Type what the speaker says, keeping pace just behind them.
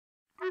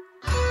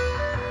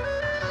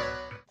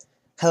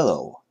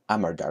Hello,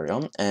 I'm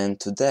Ardarion, and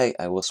today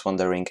I was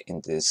wandering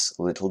in this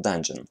little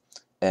dungeon,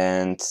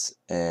 and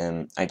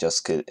I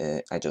just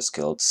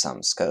killed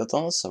some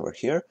skeletons over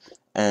here,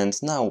 and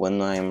now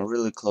when I'm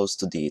really close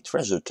to the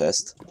treasure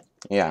chest,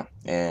 yeah,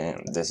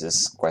 this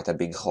is quite a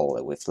big hole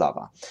with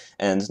lava,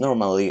 and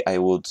normally I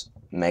would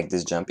make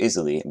this jump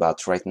easily,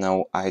 but right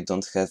now I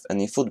don't have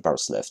any food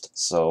bars left,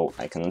 so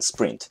I cannot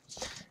sprint,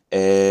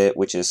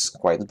 which is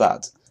quite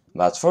bad.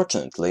 But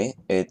fortunately,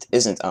 it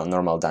isn't a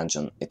normal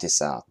dungeon, it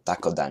is a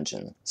taco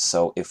dungeon.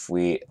 So if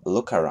we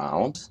look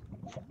around,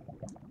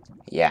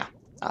 yeah,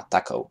 a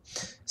taco.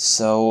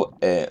 So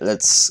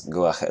let's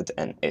go ahead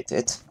and eat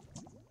it.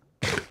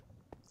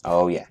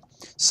 Oh yeah.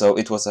 So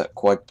it was a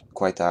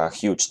quite a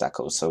huge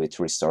taco, so it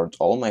restored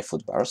all my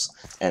food bars,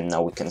 and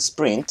now we can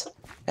sprint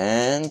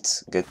and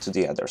get to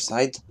the other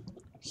side.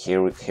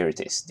 Here it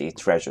is, the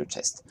treasure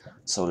chest.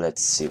 So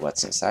let's see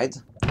what's inside.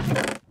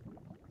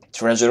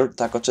 Treasure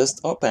taco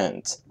chest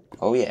opened!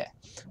 Oh yeah!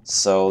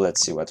 So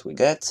let's see what we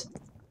get.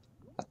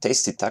 A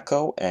tasty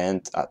taco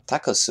and a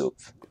taco soup.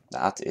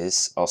 That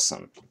is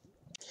awesome.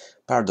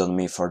 Pardon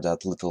me for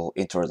that little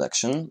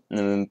introduction,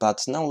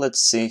 but now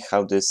let's see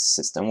how this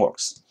system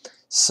works.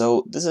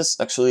 So this is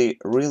actually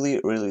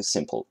really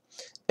simple.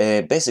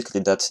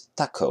 Basically that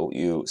taco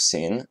you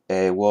seen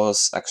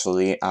was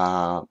actually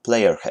a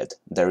player head.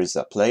 There is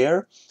a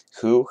player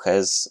who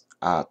has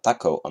a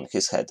taco on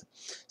his head.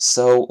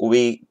 So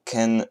we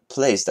can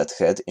place that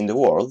head in the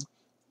world,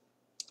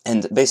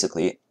 and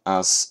basically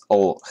as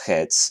all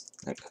heads,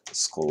 like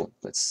skull,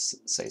 let's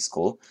say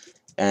skull,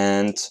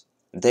 and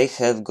they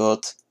have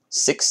got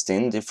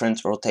 16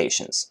 different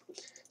rotations.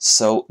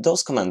 So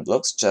those command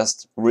blocks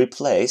just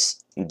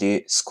replace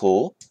the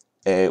skull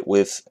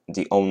with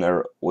the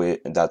owner, with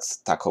that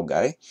taco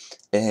guy,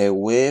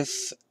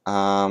 with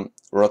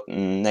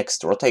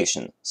next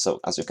rotation.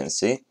 So as you can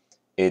see,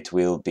 it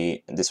will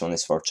be, this one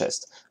is for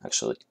chest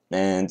actually,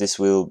 and this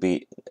will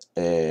be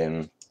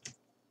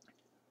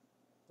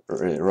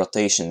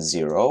rotation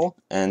 0,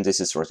 and this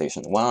is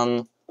rotation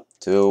 1,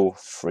 2,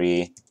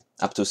 3,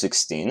 up to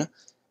 16.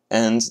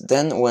 And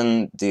then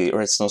when the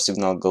redstone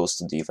signal goes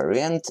to the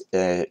very end,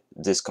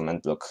 this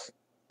command block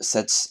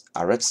sets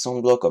a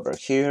redstone block over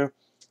here,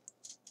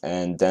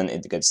 and then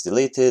it gets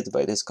deleted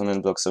by this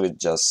command block, so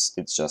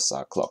it's just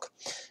a clock.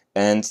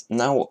 And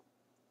now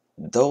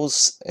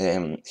those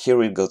here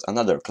we've got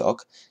another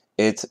clock.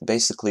 It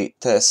basically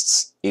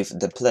tests if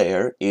the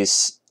player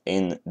is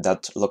in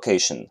that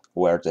location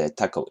where the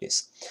taco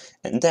is,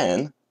 and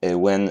then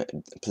when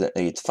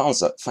it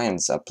finds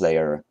a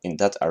player in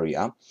that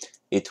area,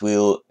 it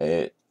will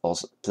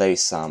also play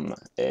some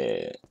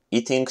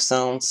eating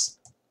sounds.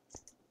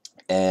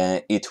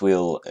 It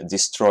will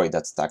destroy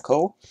that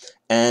taco,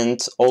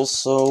 and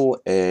also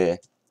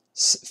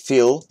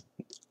fill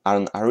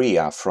an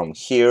area from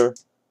here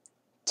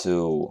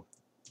to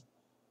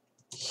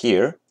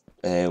here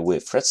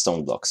with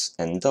redstone blocks,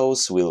 and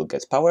those will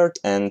get powered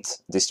and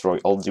destroy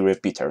all the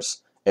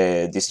repeaters,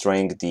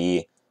 destroying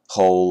the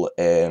whole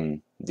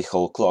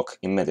clock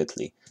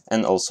immediately,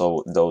 and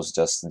also those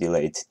just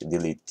delete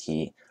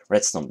the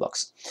redstone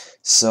blocks.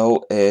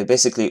 So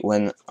basically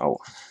when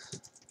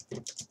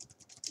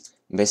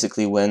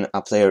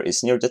a player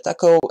is near the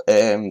taco,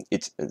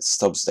 it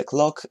stops the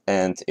clock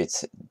and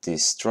it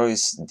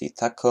destroys the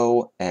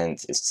taco, and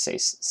it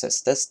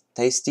says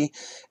tasty,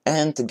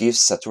 and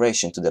gives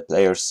saturation to the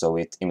player so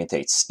it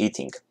imitates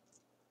eating,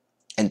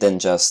 and then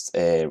just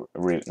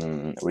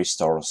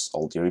restores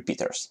all the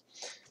repeaters.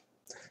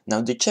 Now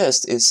the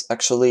chest is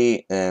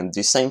actually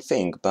the same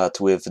thing,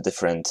 but with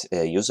different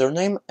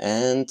username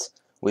and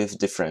with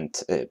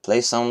different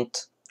play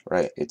sound.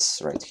 Right, it's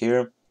right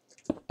here.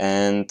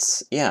 And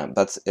yeah,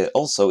 but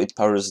also it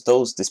powers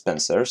those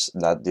dispensers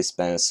that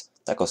dispense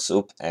taco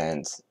soup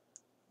and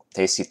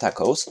tasty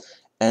tacos,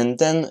 and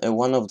then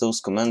one of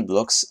those command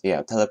blocks,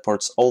 yeah,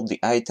 teleports all the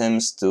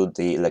items to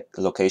the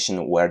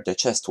location where the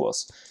chest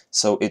was.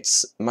 So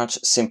it's much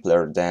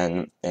simpler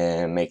than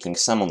making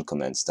summon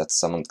commands that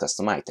summon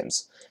custom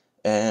items.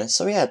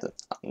 So yeah,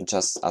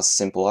 just as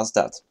simple as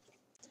that.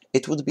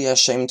 It would be a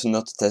shame to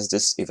not test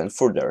this even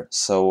further,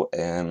 so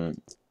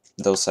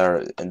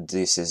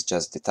this is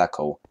just the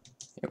taco.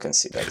 You can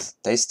see that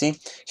tasty.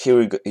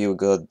 Here you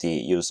got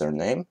the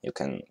username, you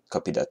can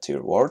copy that to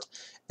your word.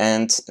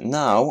 And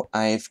now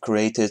I've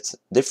created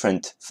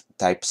different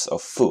types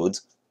of food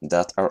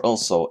that are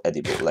also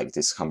edible, like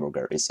this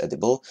hamburger is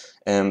edible.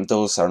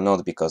 Those are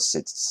not, because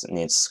it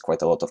needs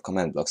quite a lot of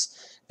command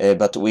blocks.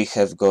 But we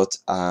have got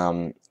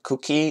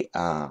cookie,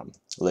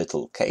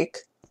 little cake,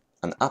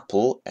 an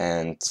apple,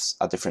 and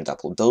a different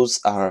apple. Those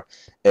are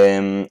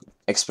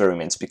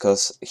experiments,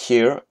 because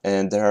here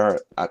there are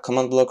a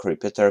command block,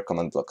 repeater,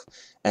 command block,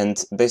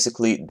 and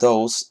basically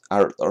those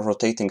are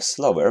rotating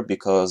slower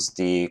because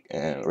the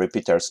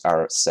repeaters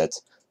are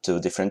set to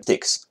different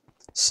ticks.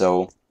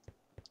 So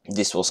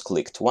this was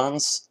clicked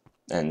once,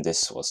 and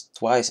this was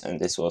twice, and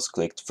this was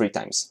clicked 3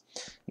 times.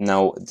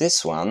 Now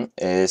this one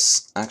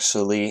is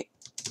actually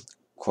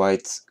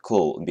quite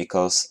cool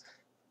because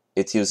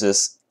it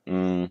uses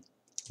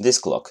this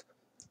clock.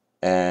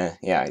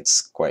 Yeah,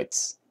 it's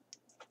quite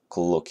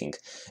cool looking.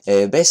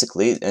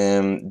 Basically,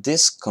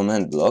 this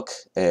command block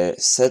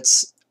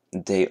sets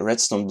the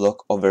redstone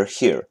block over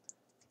here,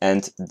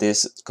 and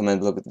this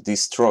command block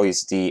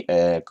destroys the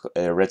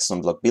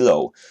redstone block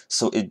below,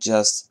 so it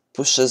just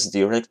pushes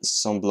the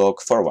redstone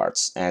block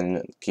forwards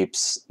and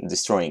keeps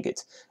destroying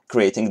it,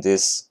 creating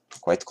this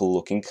quite cool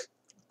looking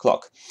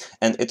clock.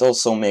 And it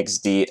also makes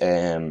the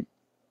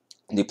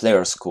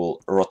player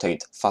skull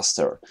rotate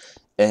faster.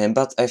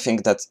 But I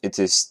think that it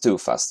is too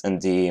fast,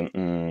 and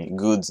the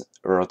good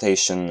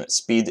rotation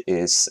speed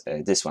is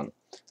this one.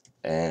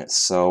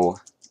 So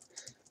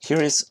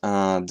here is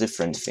a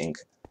different thing.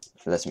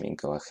 Let me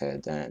go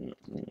ahead and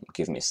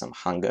give me some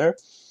hunger.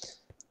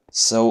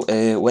 So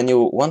when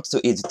you want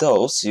to eat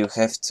those, you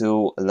have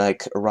to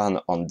like run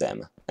on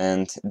them,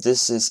 and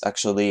this is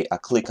actually a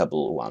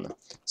clickable one.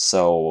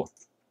 So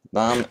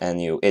bam,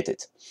 and you eat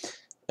it.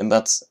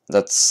 But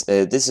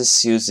this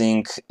is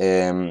using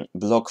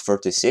block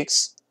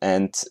 36,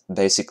 and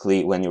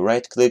basically when you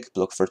right click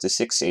block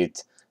 36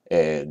 it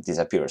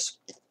disappears.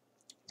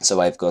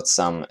 So I've got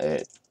some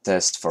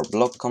test for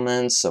block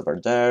commands over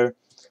there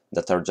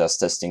that are just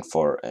testing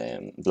for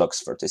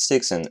blocks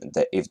 36, and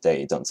if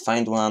they don't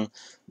find one,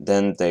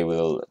 then they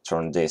will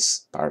turn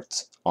this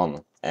part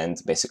on,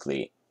 and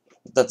basically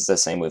that's the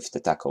same with the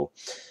taco.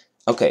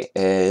 Okay,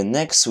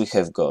 next we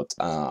have got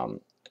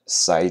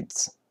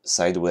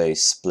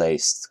sideways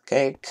placed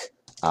cake,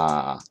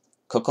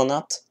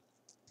 coconut,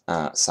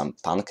 some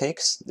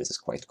pancakes, this is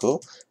quite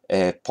cool,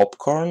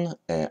 popcorn,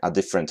 a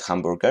different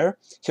hamburger.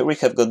 Here we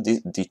have got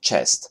the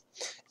chest.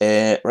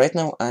 Right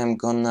now I'm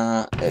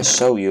gonna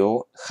show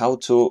you how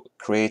to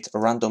create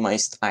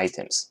randomized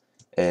items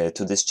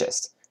to this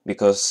chest,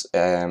 because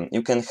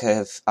you can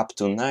have up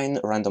to 9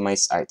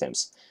 randomized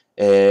items.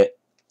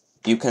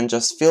 You can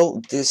just fill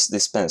this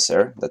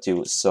dispenser that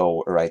you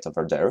saw right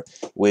over there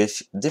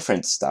with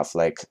different stuff,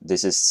 like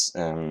this is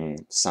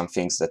some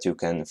things that you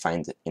can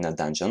find in a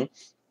dungeon,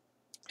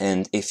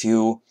 and if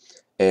you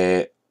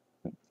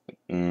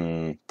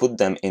put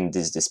them in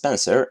this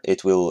dispenser,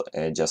 it will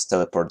just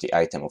teleport the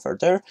item over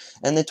there,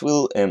 and it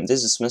will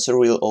this dispenser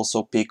will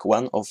also pick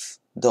one of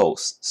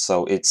those,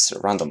 so it's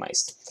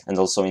randomized. And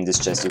also in this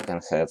chest you can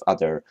have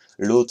other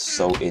loot,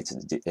 so it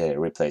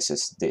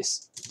replaces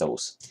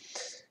those.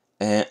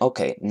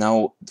 Okay,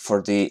 now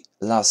for the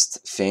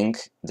last thing,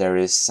 there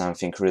is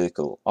something really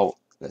cool. Oh,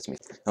 let me...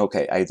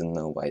 Okay, I don't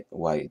know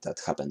why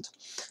that happened.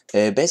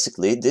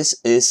 Basically, this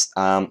is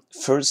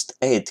first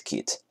aid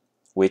kit,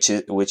 which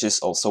is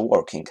also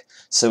working.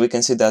 So we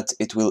can see that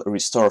it will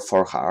restore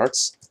 4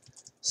 hearts.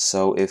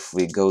 So if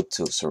we go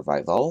to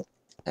survival,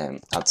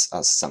 adds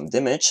us some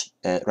damage.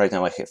 Right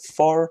now I have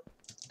 4,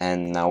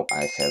 and now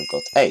I have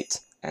got 8,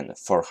 and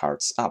 4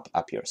 hearts up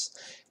appears.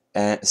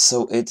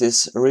 So it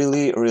is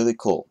really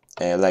cool.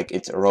 Like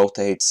it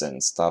rotates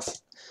and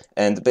stuff,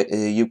 and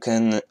you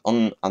can,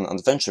 on an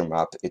adventure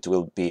map, it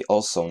will be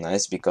also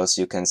nice because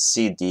you can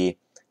see the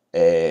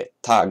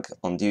tag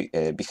on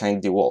the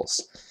behind the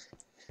walls.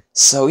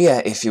 So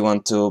yeah, if you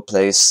want to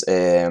place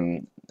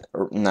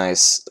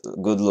nice,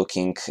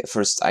 good-looking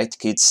first aid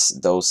kits,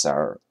 those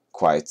are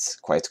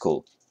quite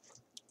cool.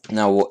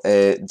 Now,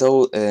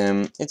 though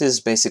it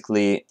is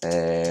basically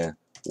the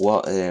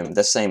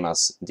same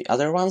as the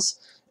other ones,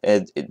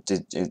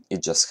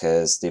 it just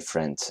has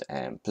different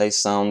play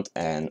sound,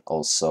 and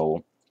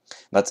also,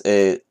 but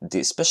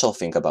the special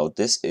thing about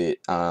this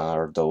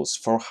are those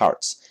 4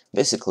 hearts.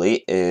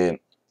 Basically,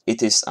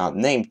 it is a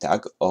name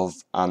tag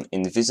of an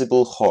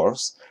invisible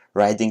horse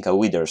riding a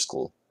wither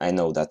skull. I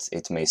know that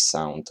it may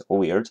sound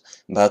weird,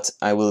 but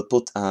I will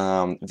put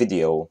a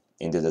video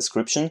in the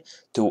description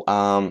to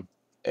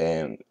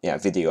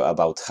video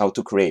about how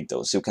to create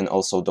those. You can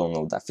also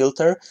download a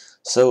filter,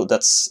 so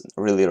that's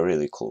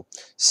really cool.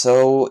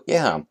 So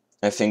yeah,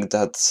 I think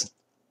that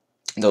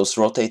those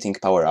rotating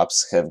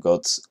power-ups have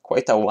got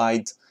quite a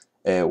wide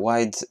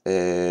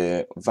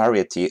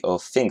variety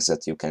of things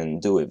that you can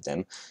do with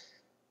them.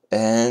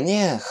 And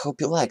yeah,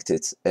 hope you liked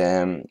it.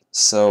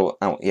 So,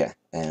 oh yeah,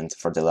 and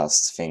for the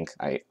last thing,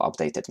 I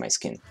updated my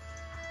skin.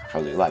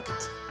 How do you like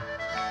it?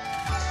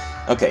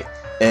 Okay,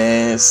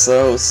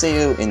 so see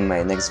you in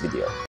my next video.